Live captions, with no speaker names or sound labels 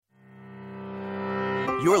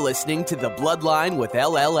You're listening to The Bloodline with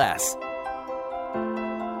LLS.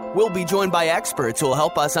 We'll be joined by experts who will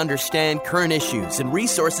help us understand current issues and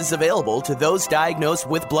resources available to those diagnosed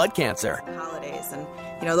with blood cancer. Holidays and,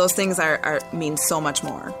 those things mean so much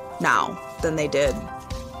more now than they did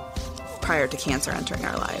prior to cancer entering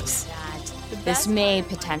our lives. This may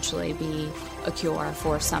potentially be a cure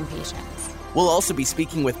for some patients. We'll also be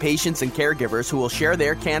speaking with patients and caregivers who will share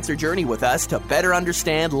their cancer journey with us to better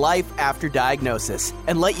understand life after diagnosis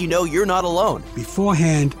and let you know you're not alone.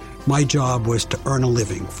 Beforehand, my job was to earn a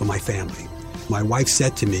living for my family. My wife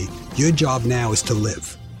said to me, your job now is to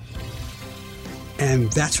live.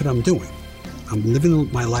 And that's what I'm doing. I'm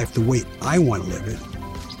living my life the way I want to live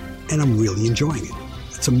it, and I'm really enjoying it.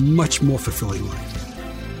 It's a much more fulfilling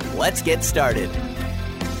life. Let's get started.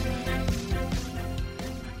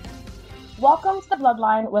 Welcome to The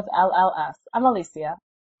Bloodline with LLS. I'm Alicia.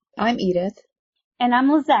 I'm Edith. And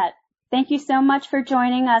I'm Lizette. Thank you so much for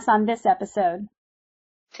joining us on this episode.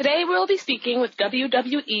 Today we'll be speaking with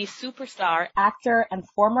WWE superstar, actor, and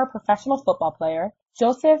former professional football player,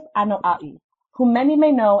 Joseph Anoa'i, who many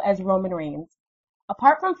may know as Roman Reigns.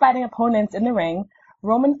 Apart from fighting opponents in the ring,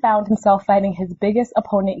 Roman found himself fighting his biggest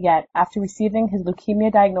opponent yet after receiving his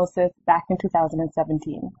leukemia diagnosis back in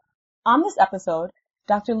 2017. On this episode,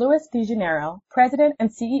 Dr. Luis DeGennaro, President and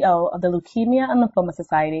CEO of the Leukemia and Lymphoma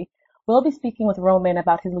Society, will be speaking with Roman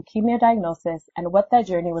about his leukemia diagnosis and what that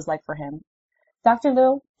journey was like for him. Dr.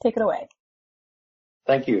 Lou, take it away.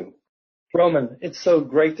 Thank you. Roman, it's so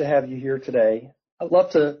great to have you here today. I'd love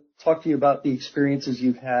to talk to you about the experiences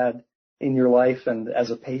you've had in your life and as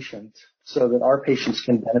a patient so that our patients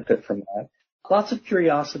can benefit from that. Lots of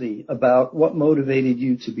curiosity about what motivated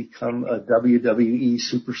you to become a WWE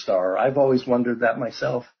superstar. I've always wondered that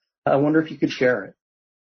myself. I wonder if you could share it.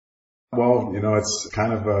 Well, it's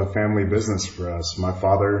kind of a family business for us. My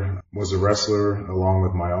father was a wrestler along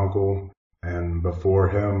with my uncle. And before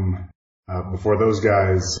him, before those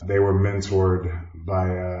guys, they were mentored by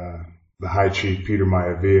the high chief Peter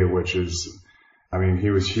Maivia, which is,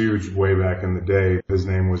 he was huge way back in the day. His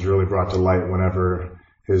name was really brought to light whenever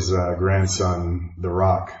his grandson, The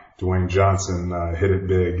Rock, Dwayne Johnson, hit it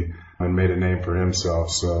big and made a name for himself.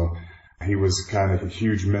 So he was kind of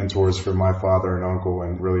huge mentors for my father and uncle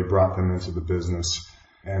and really brought them into the business.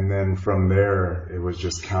 And then from there, it was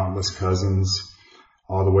just countless cousins,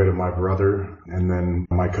 all the way to my brother, and then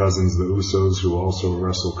my cousins, the Usos, who also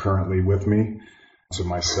wrestle currently with me, to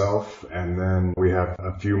myself. And then we have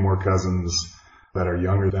a few more cousins that are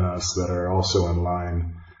younger than us that are also in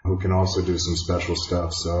line, who can also do some special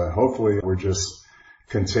stuff. So hopefully we're just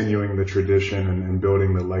continuing the tradition and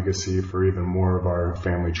building the legacy for even more of our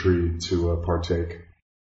family tree to partake.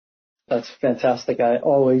 That's fantastic. I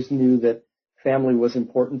always knew that family was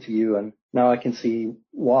important to you, and now I can see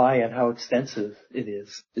why and how extensive it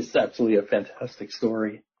is. It's absolutely a fantastic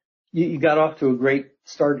story. You got off to a great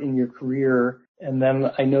start in your career, and then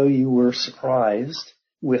I know you were surprised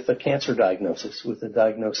with a cancer diagnosis, with a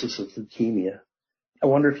diagnosis of leukemia. I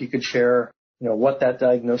wonder if you could share, what that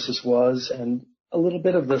diagnosis was and a little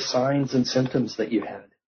bit of the signs and symptoms that you had.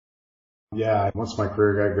 Yeah, once my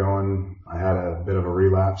career got going, I had a bit of a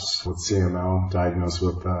relapse with CML, diagnosed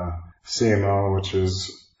with CML, which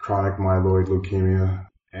is chronic myeloid leukemia.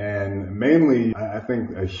 And mainly, I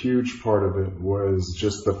think a huge part of it was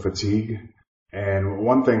just the fatigue. And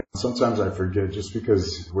one thing sometimes I forget, just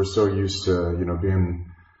because we're so used to,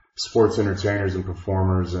 being sports entertainers and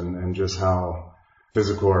performers and just how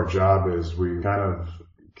physical our job is, we kind of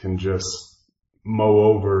can just mow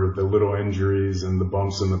over the little injuries and the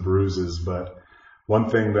bumps and the bruises. But one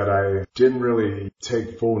thing that I didn't really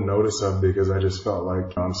take full notice of, because I just felt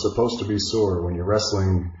like I'm supposed to be sore when you're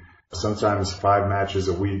wrestling, sometimes 5 matches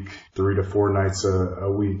a week, 3 to 4 nights a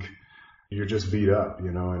week, you're just beat up,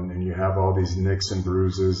 and you have all these nicks and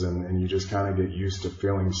bruises, and you just kind of get used to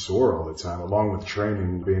feeling sore all the time, along with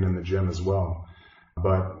training, being in the gym as well.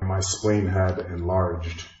 But my spleen had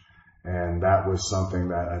enlarged, and that was something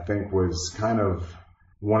that I think was kind of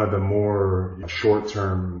one of the more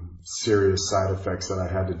short-term serious side effects that I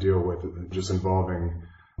had to deal with, just involving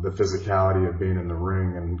the physicality of being in the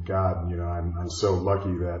ring. And God, I'm so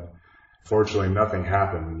lucky that fortunately nothing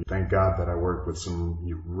happened. Thank God that I worked with some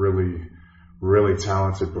really, really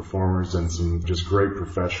talented performers and some just great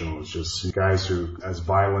professionals, just guys who, as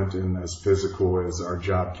violent and as physical as our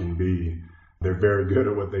job can be, they're very good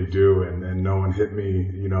at what they do, and no one hit me,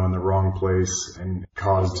 in the wrong place and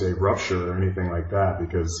caused a rupture or anything like that,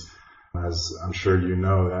 because as I'm sure you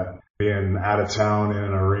know, that being out of town in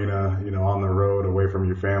an arena, on the road away from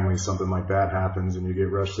your family, something like that happens and you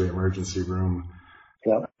get rushed to the emergency room.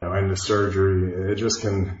 Yeah. and the surgery, it just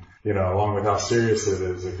can, along with how serious it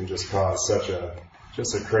is, it can just cause such a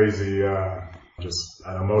crazy, just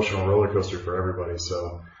an emotional roller coaster for everybody.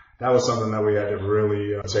 So that was something that we had to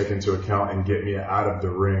really take into account and get me out of the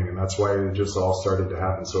ring. And that's why it just all started to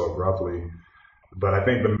happen so abruptly. But I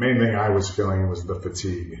think the main thing I was feeling was the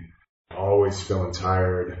fatigue. Always feeling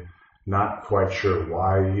tired, not quite sure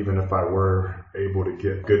why, even if I were able to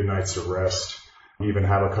get good nights of rest, even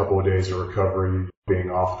have a couple of days of recovery,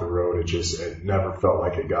 being off the road, it never felt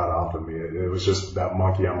like it got off of me. It was just that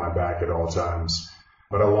monkey on my back at all times.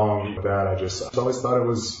 But along with that, I always thought it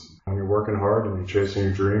was when you're working hard and you're chasing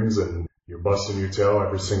your dreams and you're busting your tail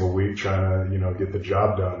every single week trying to, get the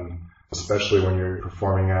job done, especially when you're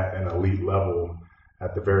performing at an elite level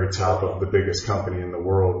at the very top of the biggest company in the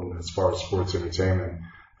world as far as sports entertainment.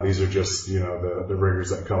 These are just, the rigors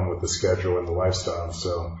that come with the schedule and the lifestyle.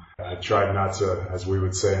 So I tried not to, as we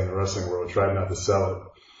would say in the wrestling world, tried not to sell it.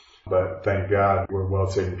 But thank God we're well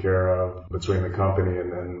taken care of between the company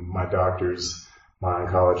and then my doctors, my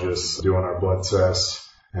oncologists doing our blood tests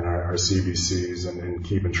and our CBCs and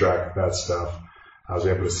keeping track of that stuff. I was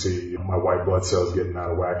able to see my white blood cells getting out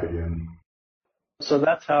of whack again. So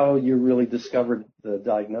that's how you really discovered the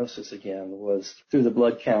diagnosis again, was through the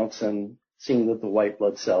blood counts and seeing that the white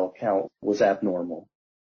blood cell count was abnormal.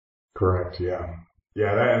 Correct, yeah.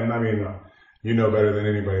 Yeah, you know better than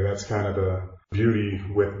anybody, that's kind of the beauty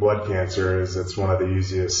with blood cancer is it's one of the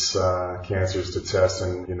easiest cancers to test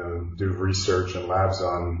and, do research and labs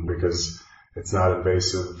on because it's not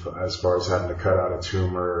invasive as far as having to cut out a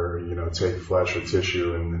tumor or, take flesh or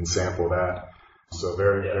tissue and sample that. So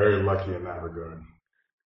very, very lucky in that regard.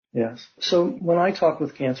 Yes. So when I talk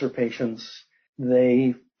with cancer patients,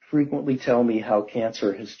 they frequently tell me how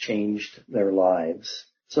cancer has changed their lives.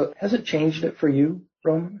 So has it changed it for you,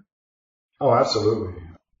 Roman? Oh, absolutely.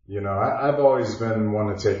 I've always been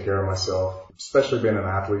one to take care of myself, especially being an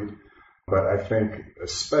athlete. But I think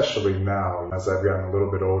especially now, as I've gotten a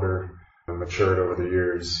little bit older and matured over the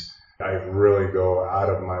years, I really go out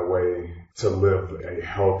of my way to live a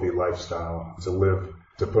healthy lifestyle,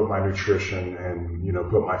 to put my nutrition and,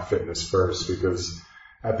 put my fitness first, because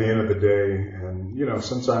at the end of the day, and,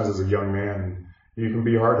 sometimes as a young man, you can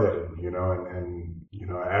be hard-headed,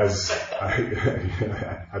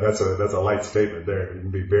 that's a light statement there. You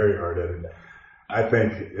can be very hard-headed. I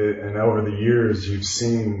think, and over the years you've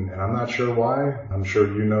seen, and I'm not sure why, I'm sure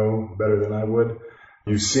you know better than I would,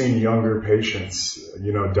 you've seen younger patients,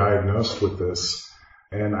 diagnosed with this.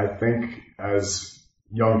 And I think as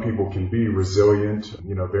young people can be resilient,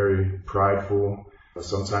 very prideful,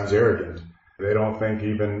 sometimes arrogant. They don't think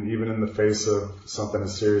even in the face of something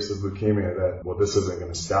as serious as leukemia that, well, this isn't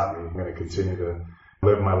going to stop me. I'm going to continue to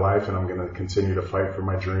live my life and I'm going to continue to fight for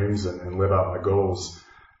my dreams and live out my goals.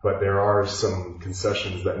 But there are some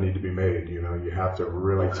concessions that need to be made. You have to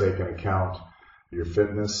really take into account your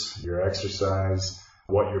fitness, your exercise,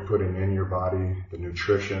 what you're putting in your body, the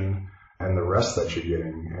nutrition, and the rest that you're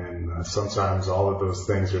getting. And sometimes all of those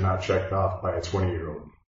things are not checked off by a 20-year-old.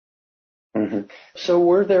 Mm-hmm. So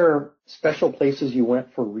were there special places you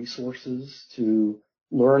went for resources to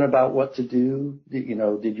learn about what to do?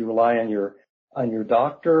 Did you rely on your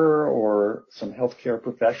doctor or some healthcare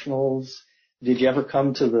professionals? Did you ever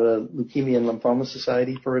come to the Leukemia and Lymphoma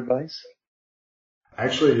Society for advice?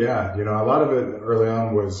 Actually, yeah. A lot of it early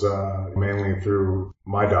on was mainly through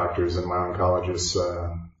my doctors and my oncologists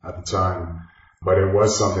at the time. But it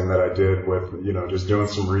was something that I did with, just doing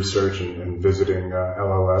some research and visiting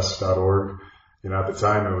LLS.org. At the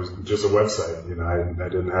time it was just a website. I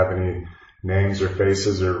didn't have any names or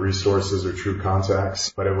faces or resources or true contacts,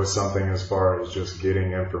 but it was something as far as just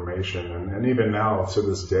getting information. And even now to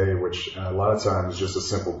this day, which a lot of times just a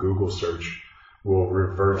simple Google search will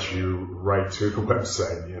revert you right to the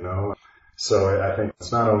website, So I think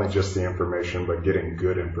it's not only just the information, but getting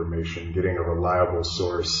good information, getting a reliable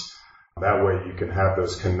source. That way you can have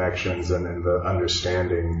those connections and the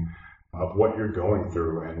understanding of what you're going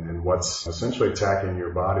through and what's essentially attacking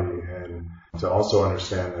your body, and to also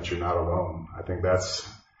understand that you're not alone. I think that's,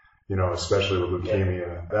 especially with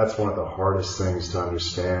leukemia, that's one of the hardest things to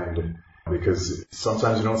understand, because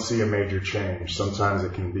sometimes you don't see a major change. Sometimes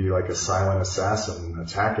it can be like a silent assassin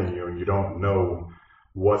attacking you and you don't know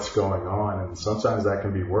what's going on. And sometimes that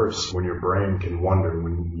can be worse when your brain can wonder,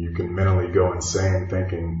 when you can mentally go insane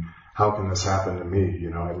thinking, how can this happen to me?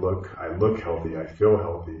 I look healthy. I feel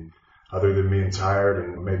healthy. Other than being tired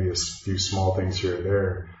and maybe a few small things here or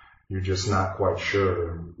there, you're just not quite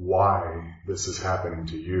sure why this is happening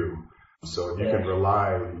to you. So if you can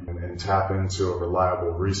rely and tap into a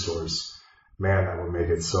reliable resource, man, that would make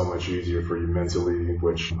it so much easier for you mentally,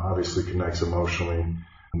 which obviously connects emotionally.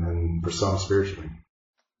 and then for some spiritually.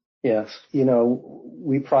 Yes.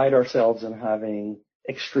 We pride ourselves in having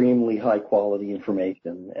extremely high quality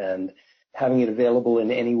information and having it available in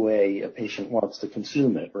any way a patient wants to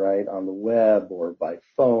consume it, right? On the web or by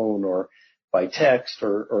phone or by text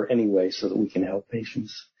or any way so that we can help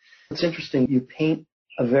patients. It's interesting. You paint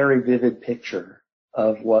a very vivid picture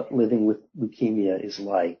of what living with leukemia is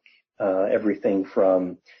like. Everything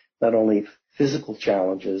from not only physical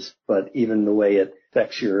challenges, but even the way it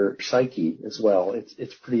affects your psyche as well.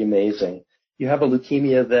 It's pretty amazing. You have a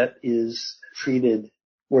leukemia that is treated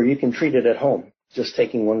where you can treat it at home, just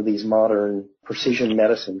taking one of these modern precision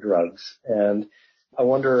medicine drugs. And I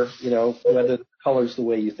wonder, whether it colors the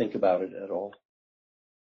way you think about it at all.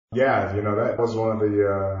 Yeah, that was one of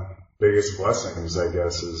the biggest blessings, I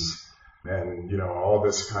guess, all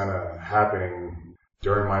this kind of happening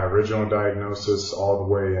during my original diagnosis all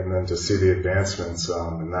the way, and then to see the advancements,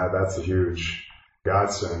 and that's a huge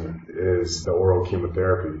godsend, is the oral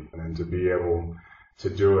chemotherapy, and to be able to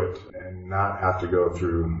do it and not have to go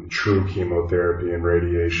through true chemotherapy and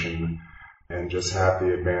radiation, and just have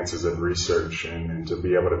the advances of research, and to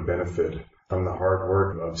be able to benefit from the hard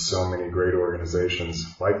work of so many great organizations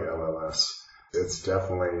like LLS. It's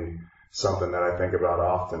definitely something that I think about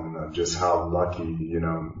often, of just how lucky,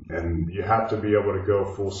 and you have to be able to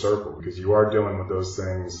go full circle, because you are dealing with those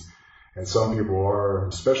things, and some people are,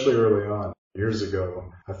 especially early on. Years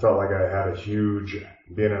ago, I felt like I had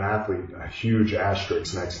being an athlete, a huge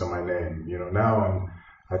asterisk next to my name. Now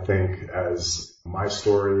I think as my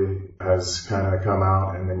story has kind of come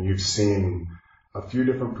out, and then you've seen a few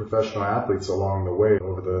different professional athletes along the way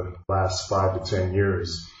over the last 5 to 10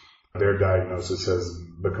 years, their diagnosis has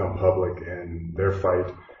become public, and their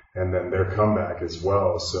fight, and then their comeback as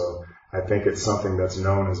well. So I think it's something that's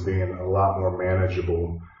known as being a lot more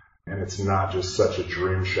manageable, and it's not just such a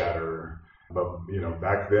dream shatterer. But,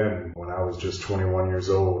 back then, when I was just 21 years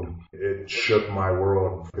old, it shook my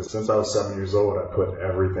world. Because since I was 7 years old, I put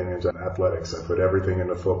everything into athletics. I put everything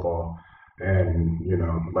into football. And,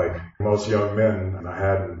 like most young men, I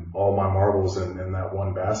had all my marbles in that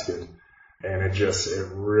one basket. And it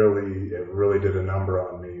really did a number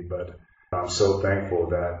on me. But I'm so thankful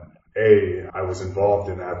that, I was involved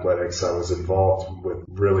in athletics. I was involved with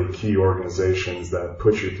really key organizations that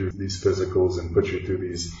put you through these physicals and put you through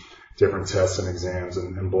these different tests and exams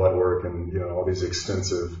and blood work and, all these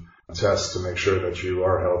extensive tests to make sure that you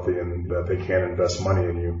are healthy and that they can invest money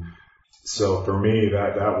in you. So for me,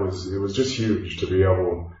 it was just huge to be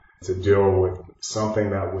able to deal with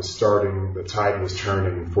something that was starting, the tide was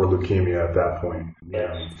turning for leukemia at that point.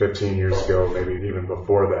 15 years ago, maybe even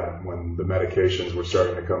before that, when the medications were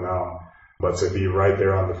starting to come out. But to be right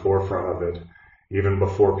there on the forefront of it, even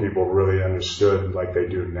before people really understood like they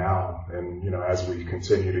do now. And, as we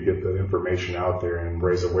continue to get the information out there and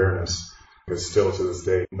raise awareness, because still to this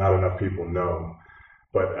day, not enough people know.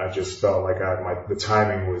 But I just felt like the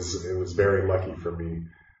timing was very lucky for me.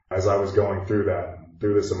 As I was going through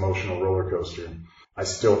this emotional roller coaster, I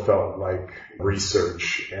still felt like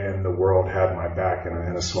research and the world had my back in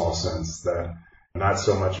a small sense, that not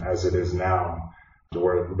so much as it is now, to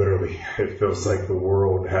where literally it feels like the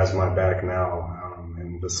world has my back now,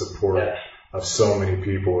 and the support of so many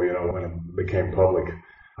people, when it became public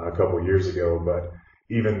a couple of years ago. But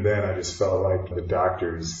even then, I just felt like the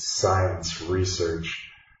doctors, science, research,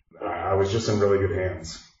 I was just in really good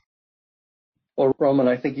hands. Well, Roman,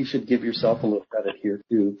 I think you should give yourself a little credit here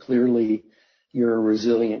too. Clearly, you're a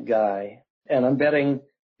resilient guy. And I'm betting,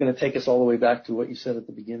 going to take us all the way back to what you said at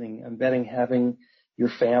the beginning, I'm betting having your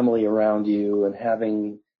family around you and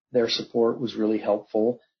having their support was really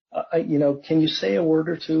helpful. Can you say a word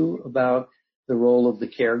or two about the role of the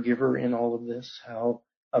caregiver in all of this? How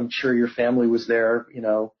I'm sure your family was there,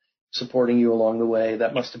 supporting you along the way.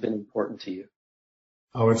 That must have been important to you.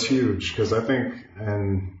 Oh, it's huge, because I think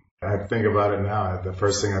about it now. The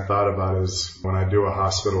first thing I thought about is when I do a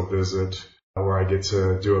hospital visit where I get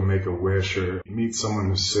to do a Make-A-Wish or meet someone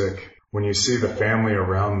who's sick, when you see the family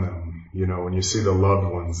around them, when you see the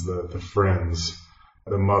loved ones, the friends,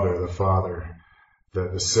 the mother, the father,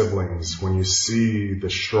 the siblings, when you see the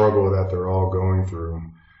struggle that they're all going through,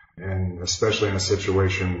 and especially in a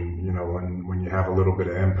situation, when you have a little bit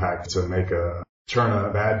of impact to turn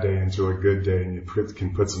a bad day into a good day, and you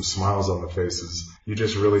can put some smiles on the faces, you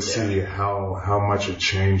just really see how much it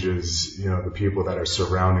changes, the people that are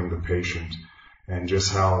surrounding the patient, and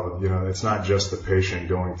just how, it's not just the patient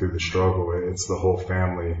going through the struggle, it's the whole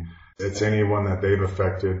family. It's anyone that they've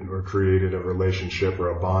affected or created a relationship or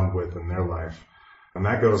a bond with in their life. And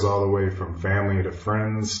that goes all the way from family to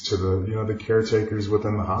friends to the caretakers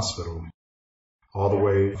within the hospital. all the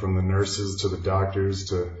way from the nurses to the doctors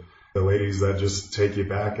to the ladies that just take you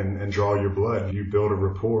back and draw your blood. You build a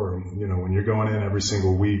rapport. You know, when you're going in every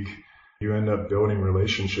single week, you end up building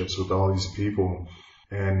relationships with all these people,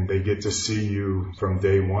 and they get to see you from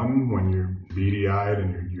day one when you're beady-eyed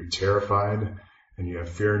and you're terrified and you have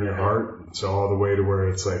fear in your heart, to all the way to where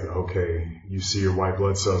it's like, okay, you see your white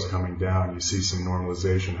blood cells coming down, you see some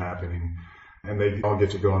normalization happening, and they all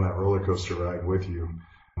get to go on that roller coaster ride with you,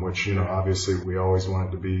 which, you know, obviously we always want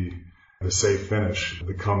it to be the safe finish,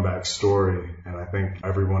 the comeback story. And I think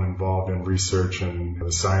everyone involved in research and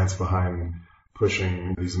the science behind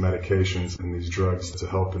pushing these medications and these drugs to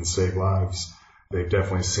help and save lives, they've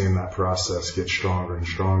definitely seen that process get stronger and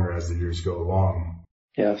stronger as the years go along.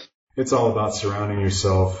 Yes. It's all about surrounding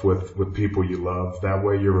yourself with people you love. That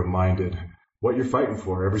way you're reminded what you're fighting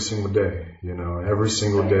for every single day. You know, every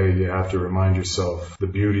single day you have to remind yourself the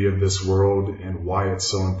beauty of this world and why it's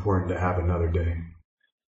so important to have another day.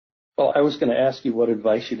 Well, I was going to ask you what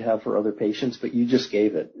advice you'd have for other patients, but you just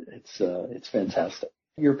gave it. It's fantastic.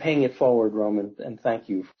 You're paying it forward, Roman, and thank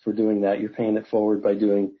you for doing that. You're paying it forward by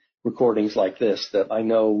doing recordings like this that I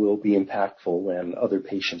know will be impactful when other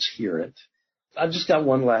patients hear it. I've just got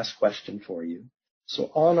one last question for you. So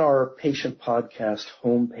on our patient podcast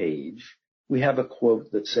homepage, we have a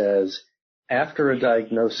quote that says, "After a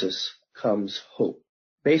diagnosis comes hope."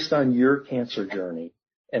 Based on your cancer journey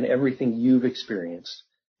and everything you've experienced,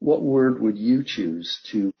 what word would you choose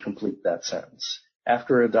to complete that sentence?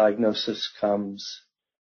 After a diagnosis comes...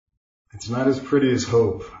 It's not as pretty as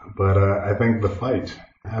hope, but I think the fight.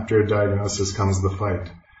 After a diagnosis comes the fight.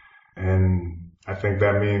 And I think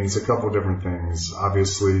that means a couple different things.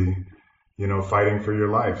 Obviously, you know, fighting for your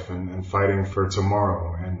life and fighting for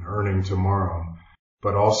tomorrow and earning tomorrow,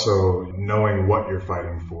 but also knowing what you're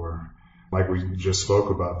fighting for. Like we just spoke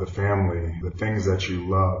about, the family, the things that you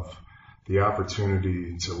love, the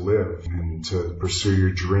opportunity to live and to pursue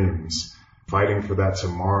your dreams. Fighting for that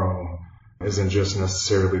tomorrow isn't just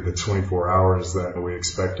necessarily the 24 hours that we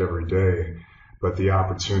expect every day, but the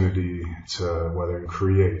opportunity to whether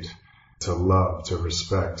create, to love, to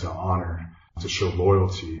respect, to honor, to show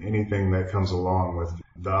loyalty, anything that comes along with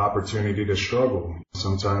the opportunity to struggle.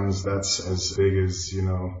 Sometimes that's as big as, you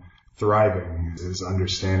know, thriving, is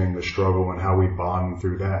understanding the struggle and how we bond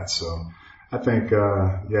through that. So I think,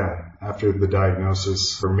 after the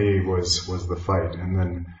diagnosis for me was the fight. And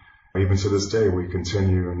then even to this day, we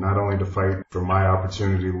continue not only to fight for my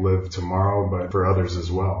opportunity to live tomorrow, but for others as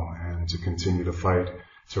well, and to continue to fight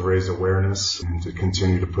to raise awareness and to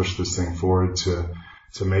continue to push this thing forward to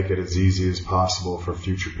make it as easy as possible for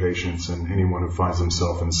future patients and anyone who finds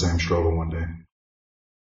themselves in the same struggle one day.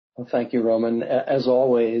 Well, thank you, Roman. As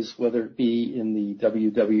always, whether it be in the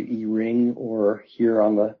WWE ring or here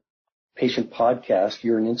on the Patient Podcast,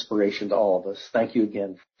 you're an inspiration to all of us. Thank you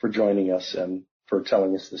again for joining us and for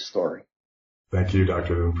telling us this story. Thank you,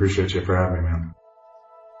 Dr. Lou. Appreciate you for having me, man.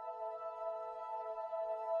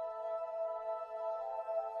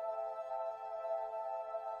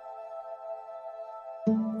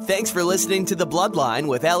 Thanks for listening to The Bloodline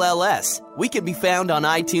with LLS. We can be found on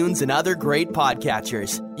iTunes and other great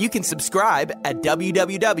podcatchers. You can subscribe at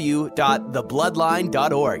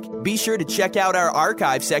www.thebloodline.org. Be sure to check out our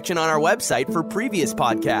archive section on our website for previous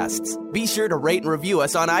podcasts. Be sure to rate and review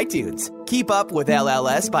us on iTunes. Keep up with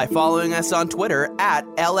LLS by following us on Twitter at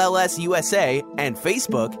LLSUSA and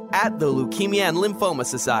Facebook at the Leukemia and Lymphoma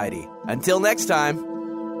Society. Until next time.